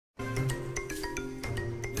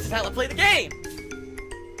is how I play the game!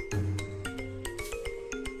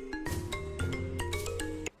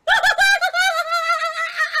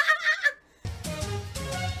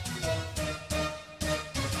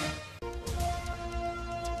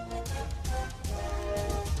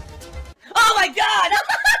 Oh my god!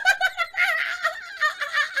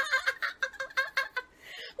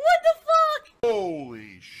 What the fuck?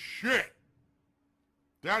 Holy shit!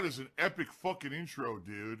 That is an epic fucking intro,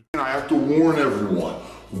 dude. And I have to warn everyone.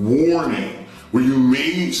 Warning. What you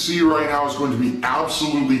may see right now is going to be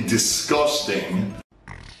absolutely disgusting.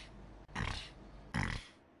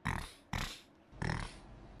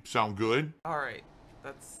 Sound good? Alright,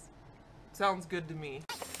 sounds good to me.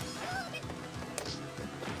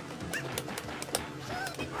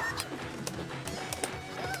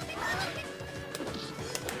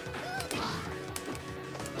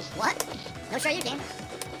 What? No, sure you can.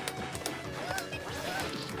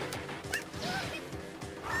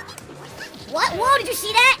 What? Whoa, did you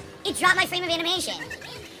see that? It dropped my frame of animation.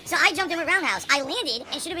 So I jumped in a roundhouse. I landed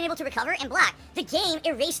and should have been able to recover and block. The game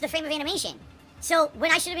erased the frame of animation. So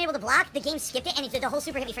when I should have been able to block, the game skipped it and it did the whole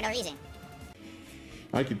super hit me for no reason.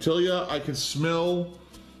 I can tell you, I can smell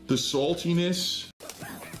the saltiness.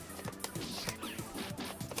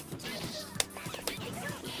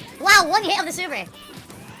 Wow, one hit of the super.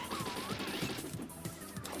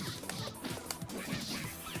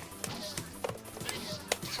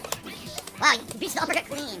 Wow, you beat the uppercut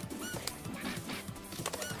clean.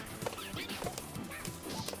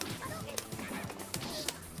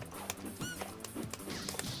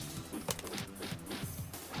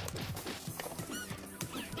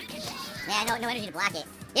 Yeah, no energy to block it.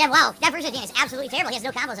 Yeah, wow, that version is absolutely terrible. He has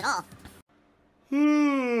no combos at all.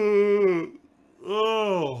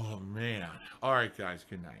 Oh, man. Alright, guys,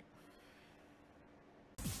 good night.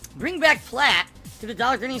 Bring back Plat to the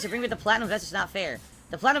dollar earnings to bring back the Platinum Vest is not fair.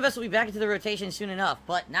 The Platinum Vest will be back into the rotation soon enough,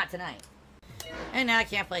 but not tonight. And now I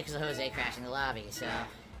can't play because of Jose crashing the lobby, so...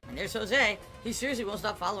 And there's Jose. He seriously won't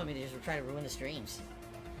stop following me to just try to ruin the streams.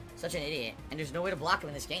 Such an idiot. And there's no way to block him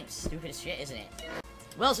in this game. Stupid as shit, isn't it?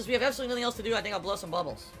 Well, since we have absolutely nothing else to do, I think I'll blow some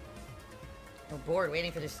bubbles. I'm bored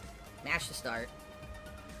waiting for this match to start.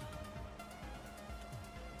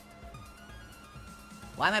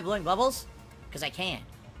 Why am I blowing bubbles? Because I can.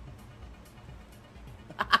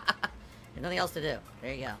 There's nothing else to do.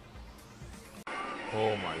 There you go.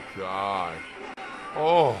 Oh my god.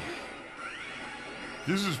 Oh.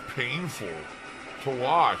 This is painful to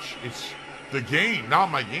watch. It's the game, not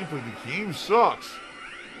my gameplay. The game sucks.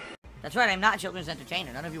 That's right, I'm not a children's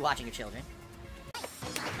entertainer. None of you watching are children.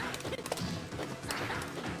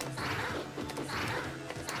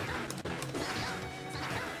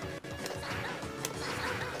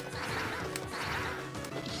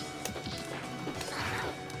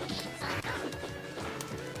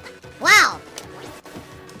 Wow!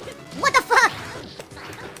 What the fuck?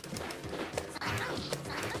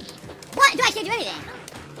 What? Dude, I can't do anything.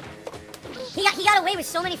 He got away with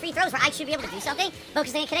so many free throws where I should be able to do something, but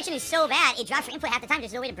because the connection is so bad, it drops for input half the time,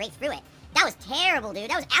 there's no way to break through it. That was terrible, dude.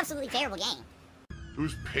 That was absolutely terrible game. It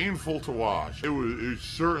was painful to watch. It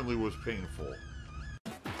certainly was painful.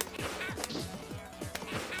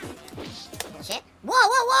 Shit. Whoa,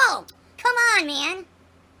 whoa, whoa! Come on, man!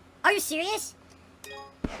 Are you serious?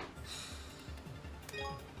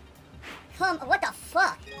 What the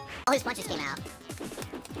fuck? Oh, his punches came out.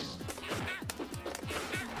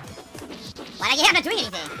 Why'd I get him not doing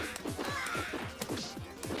anything?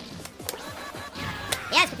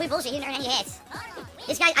 Yeah, it's complete bullshit. He didn't earn any hits.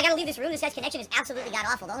 This guy, I gotta leave this room. This guy's connection is absolutely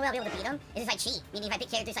god-awful. The only way I'll be able to beat him is if I cheat. Meaning if I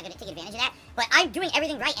pick characters, I can take advantage of that. But I'm doing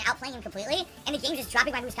everything right and outplaying him completely, and the game's just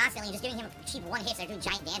dropping my moves constantly and just giving him cheap one hits that are doing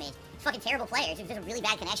giant damage. It's fucking terrible player. It's just a really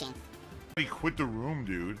bad connection. He quit the room,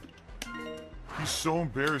 dude. He's so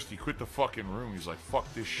embarrassed he quit the fucking room. He's like, fuck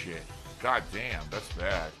this shit. God damn, that's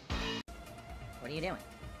bad. What are you doing?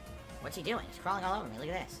 What's he doing? He's crawling all over me. Look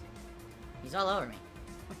at this. He's all over me.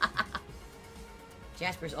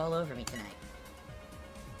 Jasper's all over me tonight.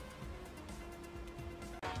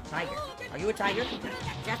 Tiger. Are you a tiger?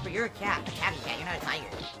 Jasper, you're a cat. A tabby cat. You're not a tiger.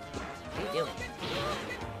 What are you doing?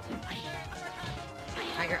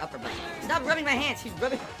 Tiger upper bite. Stop rubbing my hands. He's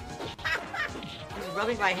rubbing... He's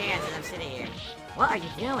rubbing my hands as I'm sitting here. What are you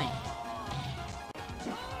doing?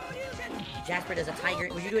 Jasper does a tiger...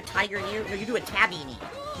 Will you do a tiger knee? No, you do a tabby knee.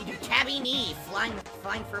 You do tabby knee. Flying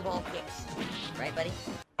furball kicks. Right, buddy?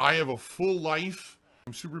 I have a full life.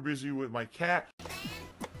 I'm super busy with my cat.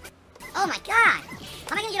 Oh my god!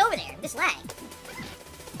 How am I gonna get over there? This lag.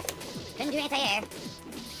 Couldn't do anti-air.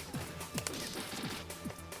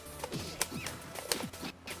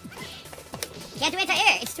 Can't do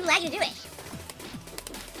anti-air. It's too laggy to do it.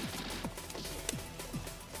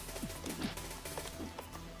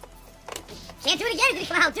 Can't do it again. It didn't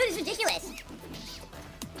come out. Dude, it's ridiculous.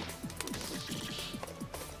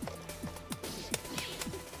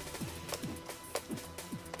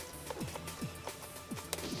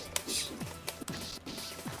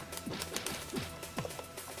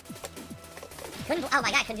 Oh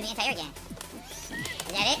my god, couldn't do the anti-air again.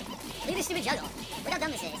 Is that it? Look at this stupid juggle. Look how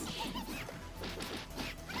dumb this is.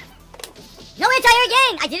 No anti-air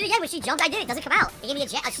again! I did it again. When she jumped, I did it. It doesn't come out. It gave me a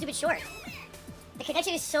stupid short. The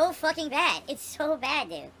connection is so fucking bad. It's so bad,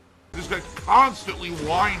 dude. This guy constantly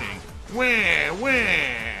whining. Wah,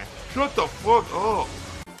 wah. Shut the fuck up.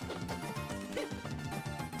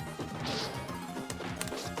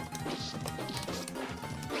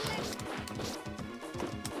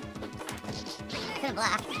 Couldn't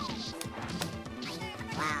block.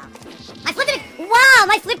 Wow. My flip didn't. Wow,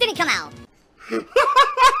 my flip didn't come out.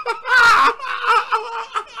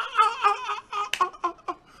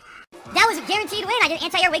 That was a guaranteed win. I did an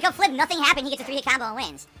anti-air wake-up flip. Nothing happened. He gets a 3-hit combo and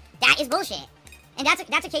wins. That is bullshit. And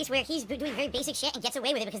that's a case where he's doing very basic shit and gets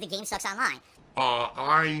away with it because the game sucks online.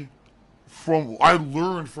 I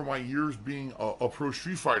learned from my years being a pro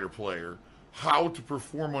Street Fighter player how to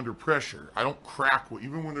perform under pressure. I don't crack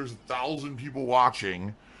even when there's 1,000 people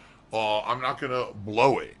watching. I'm not gonna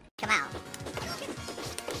blow it. Come out.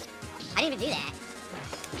 I didn't even do that.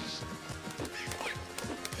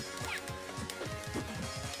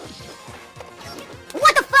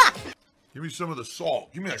 What the fuck? Give me some of the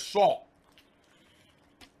salt. Give me that salt.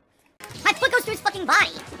 My foot goes through his fucking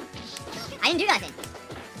body. I didn't do nothing.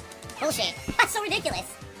 Bullshit. That's so ridiculous.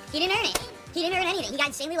 He didn't earn it. He didn't earn anything. He got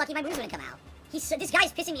insanely lucky my moves wouldn't come out. This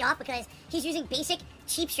guy's pissing me off because he's using basic,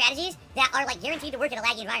 cheap strategies that are like guaranteed to work in a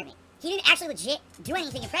laggy environment. He didn't actually legit do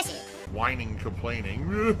anything impressive. Whining, complaining.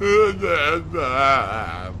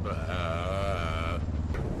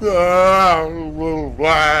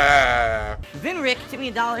 Vinrick, tip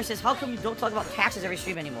me $1, says, how come you don't talk about taxes every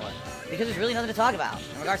stream anymore? Because there's really nothing to talk about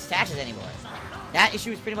in regards to taxes anymore. That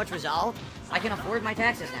issue is pretty much resolved. I can afford my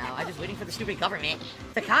taxes now. I'm just waiting for the stupid government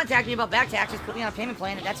to contact me about back taxes, put me on a payment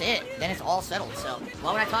plan, and that's it. Then it's all settled, so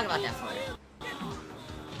why would I talk about that for?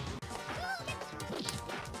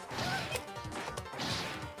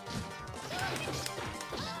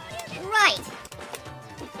 Right.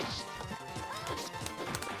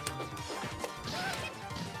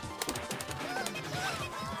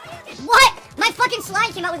 What? My fucking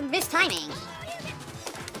slide came out with mistiming.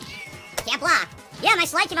 Can't block. Yeah, my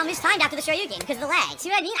slide came out mistimed after the Shoryuken because of the lag. See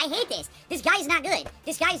what I mean? I hate this. This guy is not good.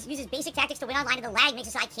 This guy uses basic tactics to win online, and the lag makes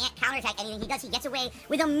it so I can't counterattack anything he does. He gets away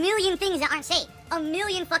with a million things that aren't safe. A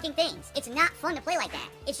million fucking things. It's not fun to play like that.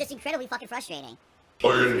 It's just incredibly fucking frustrating.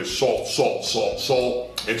 Oh, you're gonna get salt, salt, salt,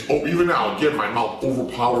 salt. It's even now, again, my mouth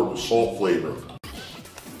overpowered with salt flavor.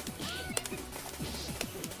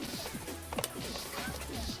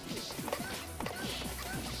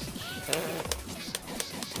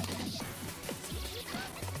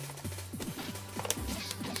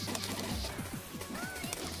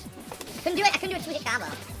 Couldn't do it. I couldn't do a 2-hit combo.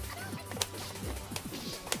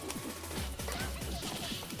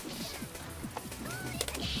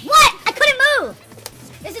 What? I couldn't move.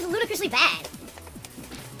 This is ludicrously bad.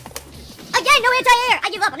 Again, no anti-air. I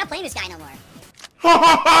give up. I'm not playing this guy no more.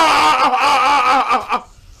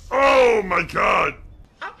 Oh my god.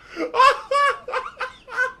 I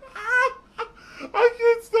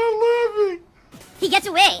can't stop laughing. He gets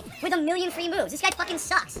away with a million free moves. This guy fucking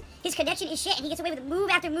sucks. His connection is shit, and he gets away with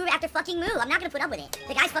move after move after fucking move. I'm not gonna put up with it.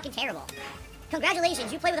 The guy's fucking terrible.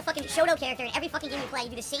 Congratulations, you play with a fucking Shoto character in every fucking game you play. You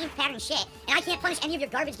do the same pattern shit, and I can't punish any of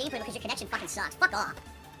your garbage gameplay because your connection fucking sucks. Fuck off.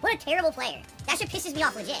 What a terrible player. That shit pisses me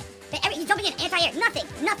off legit. He's jumping in anti-air. Nothing,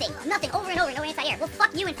 over and over, no anti-air. Well,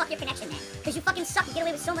 fuck you and fuck your connection then. Because you fucking suck and get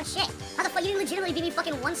away with so much shit. How the fuck? You didn't legitimately beat me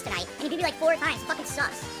fucking once tonight, and you beat me like 4 times. It fucking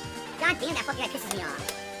sucks. God damn, that fucking guy pisses me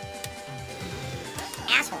off.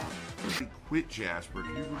 Asshole. He quit, Jasper.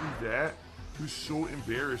 Can you believe that? He was so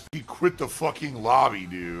embarrassed. He quit the fucking lobby,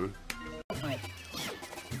 dude.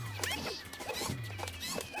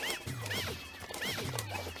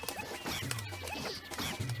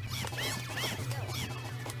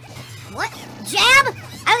 What? Jab?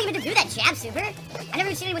 I don't even do that jab super. I never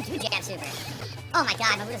even seen anyone do jab super. Oh my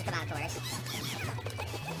god, my move doesn't come out, of course.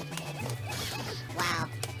 Wow.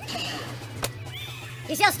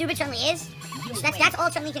 You see how stupid Chun-Li is? That's all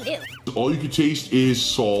Chun-Li can do. All you can taste is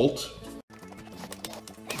salt.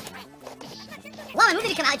 Wow, my move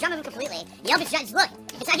didn't come out. I dropped my move completely. Yep, it's just, look.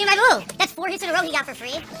 It's not even my move. That's 4 hits in a row he got for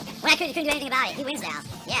free. When I couldn't do anything about it. He wins now.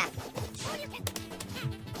 Yeah.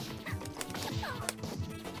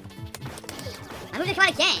 My move didn't come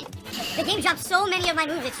out again. The game dropped so many of my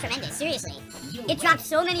moves, it's tremendous. Seriously. It dropped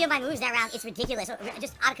so many of my moves that round, it's ridiculous.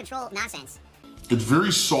 Just out of control nonsense. It's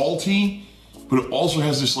very salty, but it also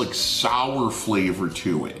has this like sour flavor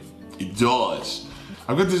to it. It does.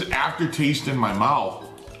 I've got this aftertaste in my mouth.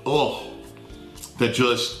 Ugh. That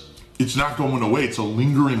just, it's not going away. It's a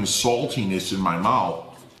lingering saltiness in my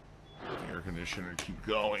mouth. Air conditioner, keep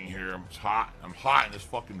going here. It's hot. I'm hot in this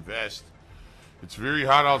fucking vest. It's very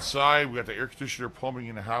hot outside. We got the air conditioner pumping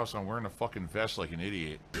in the house. I'm wearing a fucking vest like an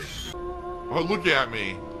idiot. Oh, look at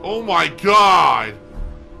me. Oh my God.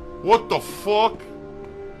 What the fuck?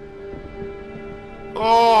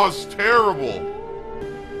 Oh, it's terrible.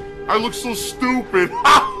 I look so stupid.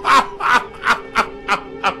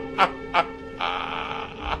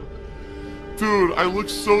 Dude, I look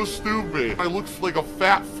so stupid. I look like a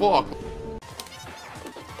fat fuck.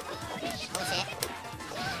 Oh shit.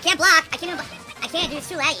 Can't block. I can't even I can't, dude. It's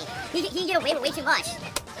too laggy. He can get away with way too much.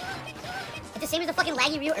 It's the same as the fucking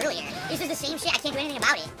laggy Ryu earlier. This is the same shit. I can't do anything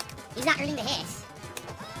about it. He's not earning the hits.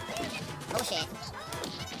 Bullshit.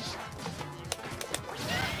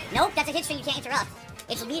 Nope, that's a hit string you can't interrupt.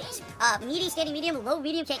 It's meaty, standing medium, low,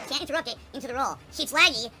 medium, can't interrupt it into the roll. Shit's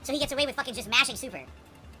laggy, so he gets away with fucking just mashing super.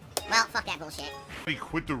 Well, fuck that bullshit. He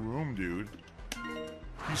quit the room, dude.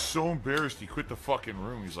 He's so embarrassed he quit the fucking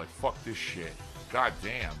room. He's like, fuck this shit. God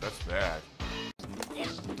damn, that's bad. Oh, you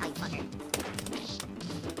fucker.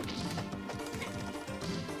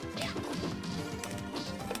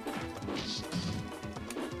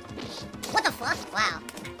 What the fuck? Wow.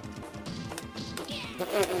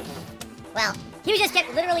 Well, he was just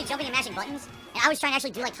kept literally jumping and mashing buttons, and I was trying to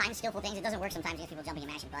actually do like time skillful things. It doesn't work sometimes against people jumping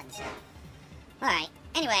and mashing buttons. So. Alright,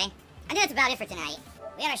 anyway, I think that's about it for tonight.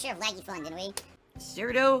 We had our share of laggy fun, didn't we?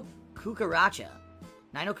 Cerdo cucaracha.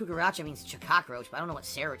 Now I know cucaracha means cockroach, but I don't know what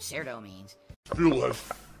cerdo means. Phil has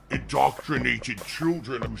indoctrinated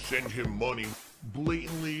children who send him money,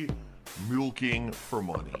 blatantly milking for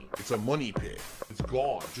money. It's a money pit. It's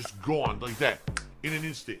gone, just gone like that. In an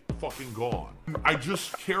instant, fucking gone. I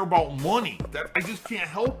just care about money. I just can't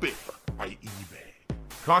help it. By eBay.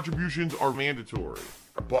 Contributions are mandatory,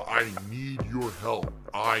 but I need your help.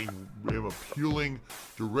 I am appealing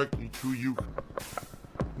directly to you.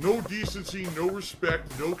 No decency, no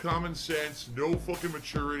respect, no common sense, no fucking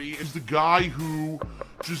maturity. Is the guy who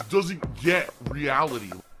just doesn't get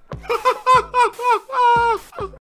reality.